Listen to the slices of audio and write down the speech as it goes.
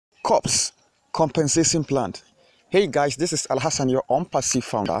Cotps compensation plan. Hey guys, this is Al Hassan, your own passive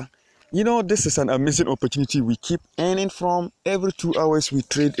founder. You know, this is an amazing opportunity. We keep earning from every 2 hours we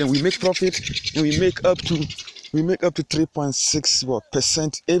trade and we make profit, and we make up to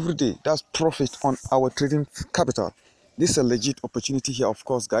 3.6% every day. That's profit on our trading capital. This is a legit opportunity here, of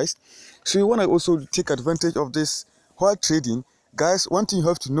course, guys. So you want to also take advantage of this while trading. Guys, one thing you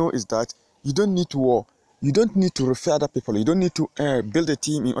have to know is that you don't need to refer other people. You don't need to build a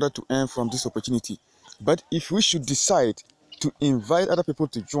team in order to earn from this opportunity. But if we should decide to invite other people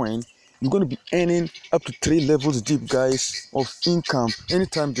to join, you're going to be earning up to 3 levels deep, guys, of income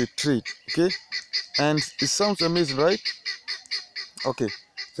anytime they trade. Okay, and it sounds amazing, right? Okay,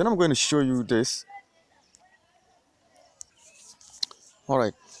 then I'm going to show you this. All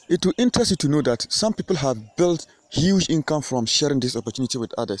right, it will interest you to know that some people have built huge income from sharing this opportunity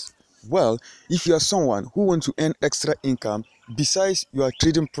with others. Well, if you are someone who wants to earn extra income besides your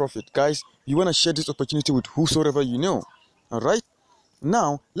trading profit, guys, you want to share this opportunity with whosoever you know. All right,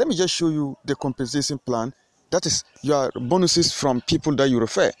 now let me just show you the compensation plan. That is your bonuses from people that you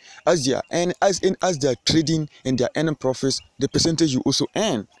refer. As they are trading and they are earning profits, the percentage you also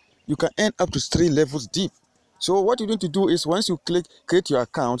earn. You can earn up to 3 levels deep. So what you need to do is, once you create your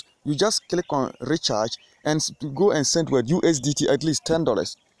account, you just click on recharge and go and send with USDT at least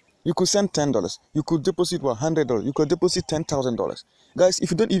 $10. You could send $10. You could deposit $100. You could deposit $10,000. Guys, if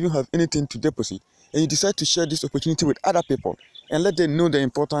you don't even have anything to deposit and you decide to share this opportunity with other people and let them know the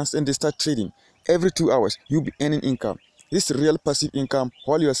importance and they start trading, every 2 hours you'll be earning income. This is real passive income.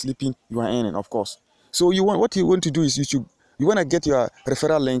 While you are sleeping, you are earning, of course. So what you want to do is you want to get your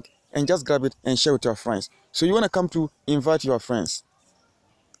referral link and just grab it and share with your friends. So you want to come to invite your friends.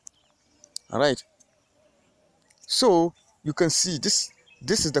 All right. So you can see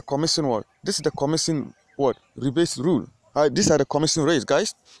this is the commission what? This is the commission what? Rebate rule. These are the commission rates,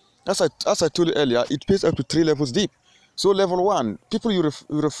 guys. As I told you earlier, it pays up to 3 levels deep. So level 1, people you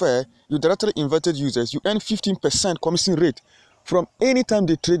refer, you directly invited users, you earn 15% commission rate. From any time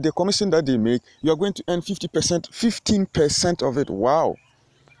they trade, the commission that they make, you are going to earn 15% of it. Wow.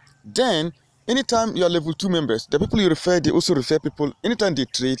 Then, anytime you are level 2 members, the people you refer, they also refer people. Anytime they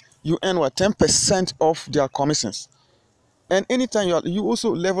trade, you earn 10% of their commissions. And anytime you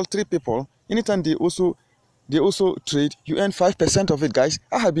also level 3 people, anytime they also trade, you earn 5% of it, guys.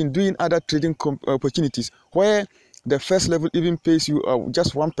 I have been doing other trading opportunities where the first level even pays you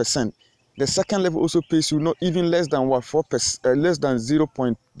just 1%. The second level also pays you not even less than 4%, less than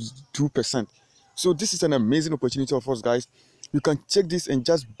 0.2%. So this is an amazing opportunity for us, guys. You can check this and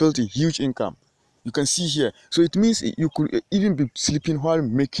just build a huge income. You can see here. So it means you could even be sleeping while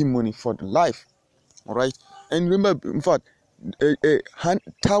making money for life. All right. And remember, in fact,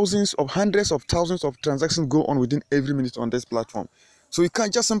 hundreds of thousands of transactions go on within every minute on this platform. So you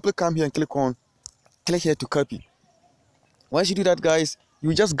can't just simply come here and click here to copy. Once you do that, guys,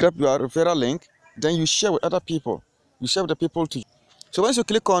 you just grab your referral link, then you share with other people. You share with the people to you. So once you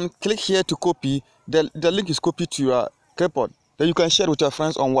click here to copy, the link is copied to your clipboard. Then you can share with your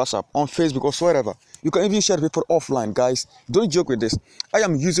friends on WhatsApp, on Facebook, or wherever. You can even share with people offline, guys. Don't joke with this. I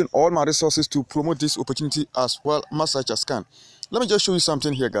am using all my resources to promote this opportunity as well as much as can. Let me just show you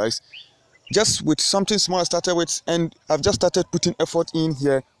something here, guys. Just with something small I started with, and I've just started putting effort in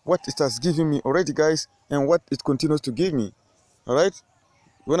here, what it has given me already, guys, and what it continues to give me. All right,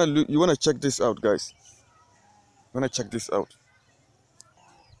 you wanna check this out, guys. You wanna check this out.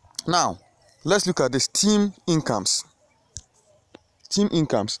 Now, let's look at this team incomes. Team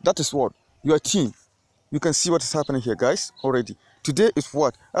incomes. That is what your team. You can see what is happening here, guys. Already. Today is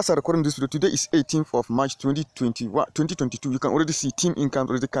what? As I recording this video, today is 18th of March 2022. You can already see team income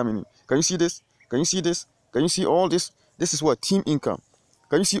already coming in. Can you see this? Can you see this? Can you see all this? This is what? Team income.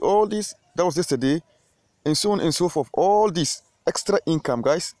 Can you see all this? That was yesterday, and so on and so forth. All this extra income,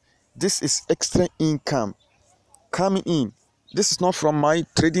 guys. This is extra income coming in. This is not from my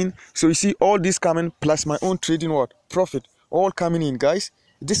trading. So you see all this coming plus my own trading what? Profit. All coming in, guys.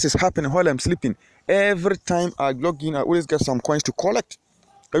 This is happening while I'm sleeping. Every time I log in, I always get some coins to collect.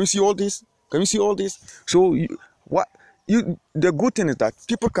 Can you see all this? Can you see all this? So the good thing is that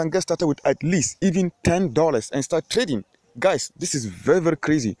people can get started with at least even $10 and start trading. Guys, this is very, very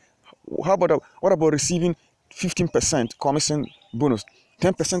crazy. What about receiving 15% commission bonus,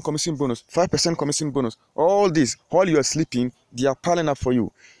 10% commission bonus, 5% commission bonus? All this while you are sleeping, they are piling up for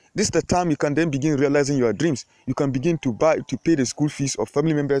you. This is the time you can then begin realizing your dreams. You can begin to pay the school fees of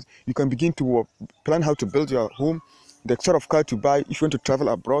family members. You can begin to plan how to build your home, the sort of car to buy if you want to travel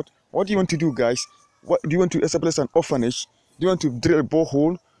abroad. What do you want to do, guys? What do you want to establish an orphanage? Do you want to drill a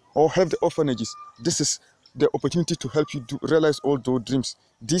borehole or help the orphanages? This is the opportunity to help you realize all those dreams.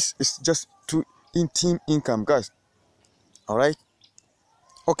 This is just through in-team income, guys. All right.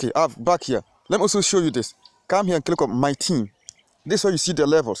 Okay, I'm back here. Let me also show you this. Come here and click on my team. This is where you see the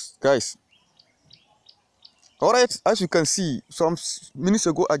levels, guys. All right, as you can see, some minutes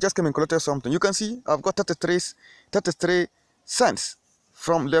ago, I just came and collected something. You can see I've got 33 cents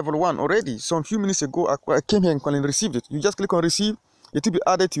from level 1 already. Some few minutes ago, I came here and received it. You just click on receive, it will be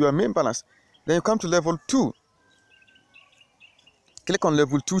added to your main balance. Then you come to level 2. Click on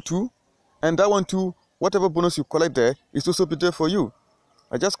level 2 too, and that one too, whatever bonus you collect there is also be there for you.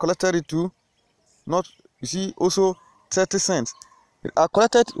 I just collected it too. Not, you see, also 30 cents. I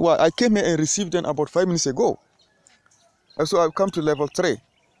collected, well, I came here and received them about 5 minutes ago. And so I've come to level 3.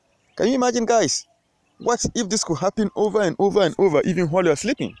 Can you imagine, guys? What if this could happen over and over and over, even while you're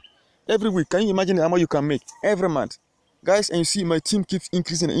sleeping? Every week, can you imagine the amount you can make every month? Guys, and you see my team keeps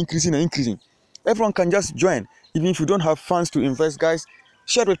increasing and increasing and increasing. Everyone can just join, even if you don't have funds to invest, guys.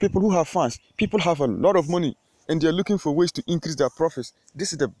 Share with people who have funds. People have a lot of money, and they're looking for ways to increase their profits.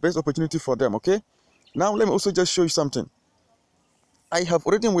 This is the best opportunity for them, okay? Now, let me also just show you something. I have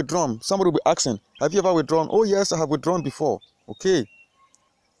already withdrawn. Somebody will be asking, have you ever withdrawn? Oh, yes, I have withdrawn before. Okay.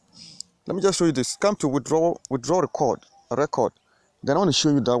 Let me just show you this. Come to withdraw record. Then I want to show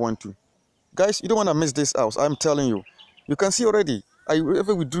you that one too. Guys, you don't want to miss this out. I'm telling you. You can see already, I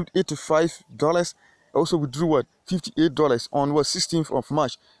ever withdrew $85. I also withdrew what? $58 on what? 16th of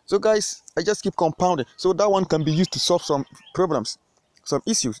March. So guys, I just keep compounding. So that one can be used to solve some problems, some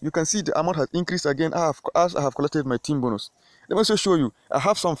issues. You can see the amount has increased again as I have collected my team bonus. Let me also show you. I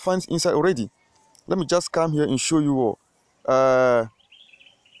have some funds inside already. Let me just come here and show you all. Let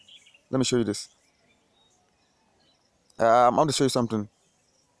me show you this. I'm going to show you something.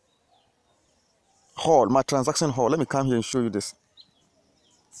 My transaction haul. Let me come here and show you this.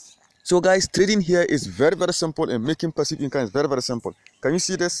 So guys, trading here is very, very simple, and making passive income is very, very simple. Can you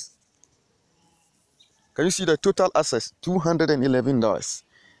see this? Can you see the total assets? $211.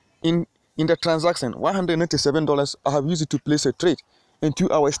 In the transaction, $197, I have used it to place a trade. In 2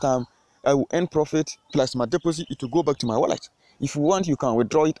 hours time, I will earn profit plus my deposit. It will go back to my wallet. If you want, you can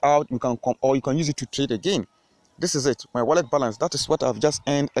withdraw it out, or you can use it to trade again. This is it, my wallet balance. That is what I've just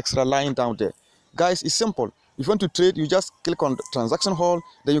earned extra lying down there. Guys, it's simple. If you want to trade, you just click on the transaction hall,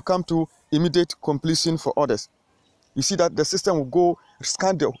 then you come to immediate completion for orders. You see that the system will go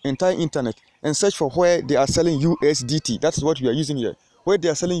scan the entire internet and search for where they are selling USDT. That's what we are using here. Where they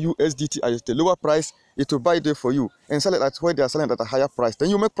are selling USDT at the lower price, it will buy there for you and sell it at where they are selling at a higher price. Then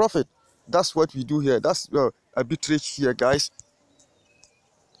you make profit. That's what we do here. That's arbitrage here, guys.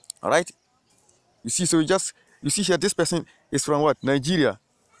 All right. You see, so you see here, this person is from what? Nigeria.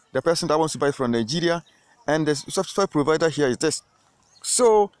 The person that wants to buy from Nigeria, and the software provider here is this.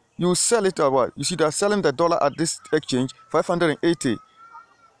 So you sell it at what? You see, they're selling the dollar at this exchange 580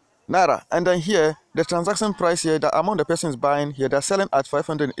 naira, and then here the transaction price here, the amount the person is buying here, they're selling at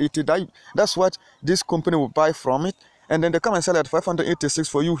 580. That's what this company will buy from it, and then they come and sell at 586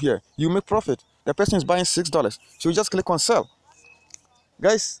 for you here. You make profit. The person is buying $6, so you just click on sell,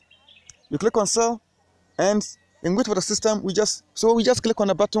 guys. You click on sell, and in wait for the system, we just click on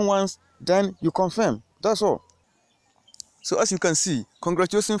the button once, then you confirm. That's all. So as you can see,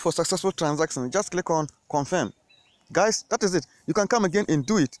 congratulations for successful transaction. Just click on confirm. Guys, that is it. You can come again and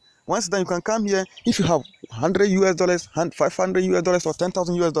do it. Once then you can come here. If you have $100, $500 or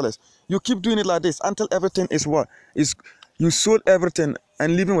 $10,000, you keep doing it like this until everything is what? You sold everything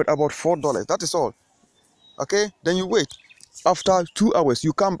and leaving with about $4. That is all. Okay, then you wait. After 2 hours,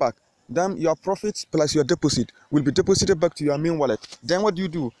 you come back. Then your profits plus your deposit will be deposited back to your main wallet. Then what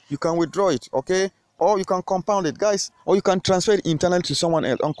do? You can withdraw it, okay? Or you can compound it, guys. Or you can transfer it internally to someone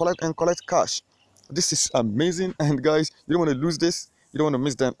else and collect cash. This is amazing, and guys, you don't want to lose this. You don't want to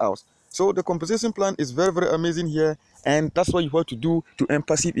miss them out. So the compensation plan is very, very amazing here, and that's what you have to do to earn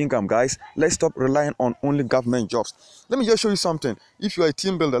passive income, guys. Let's stop relying on only government jobs. Let me just show you something. If you are a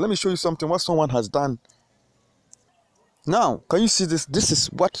team builder, let me show you something what someone has done. Now, can you see this? This is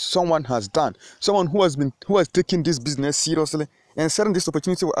what someone has done. Someone who has taken this business seriously and sharing this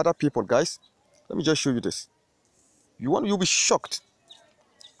opportunity with other people, guys. Let me just show you this. You'll be shocked.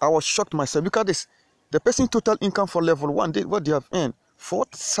 I was shocked myself. Look at this. The person total income for level 1, what they have earned,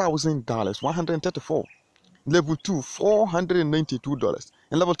 $4,000, 134. Level 2, $492.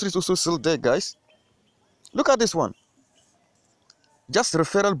 And level 3 is also still there, guys. Look at this one. Just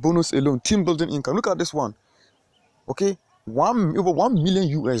referral bonus alone, team building income. Look at this one. Okay, over $1 million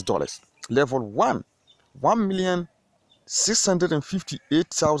US. Level 1,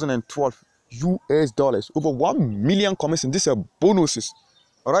 1,658,012 US. Over 1 million commission. These are bonuses,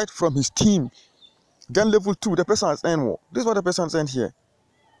 all right, from his team. Then level 2, the person has earned more. This is what the person has earned here.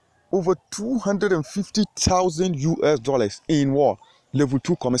 Over 250,000 US dollars in war. Level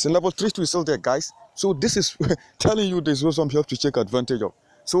 2 comments. And level 3 is still there, guys. So this is telling you there's also some help to take advantage of.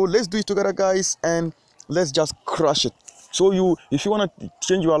 So let's do it together, guys, and let's just crush it. So if you want to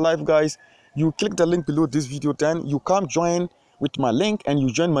change your life, guys, you click the link below this video, then you come join with my link and you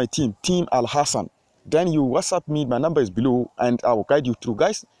join my team Al Hassan. Then you WhatsApp me, my number is below, and I will guide you through.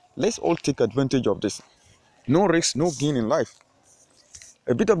 Guys, let's all take advantage of this. No risk, no gain in life.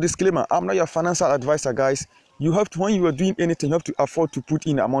 A bit of disclaimer, I'm not your financial advisor, guys. You have to, when you are doing anything, you have to afford to put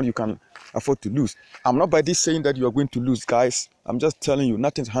in the amount you can afford to lose. I'm not by this saying that you are going to lose, guys. I'm just telling you,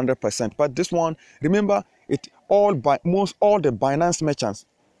 nothing's 100%. But this one, remember, all the Binance merchants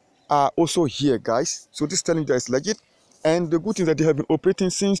are also here, guys. So this is telling you that it's legit. And the good thing is that they have been operating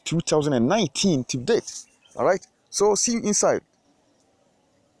since 2019 to date. All right. So see you inside.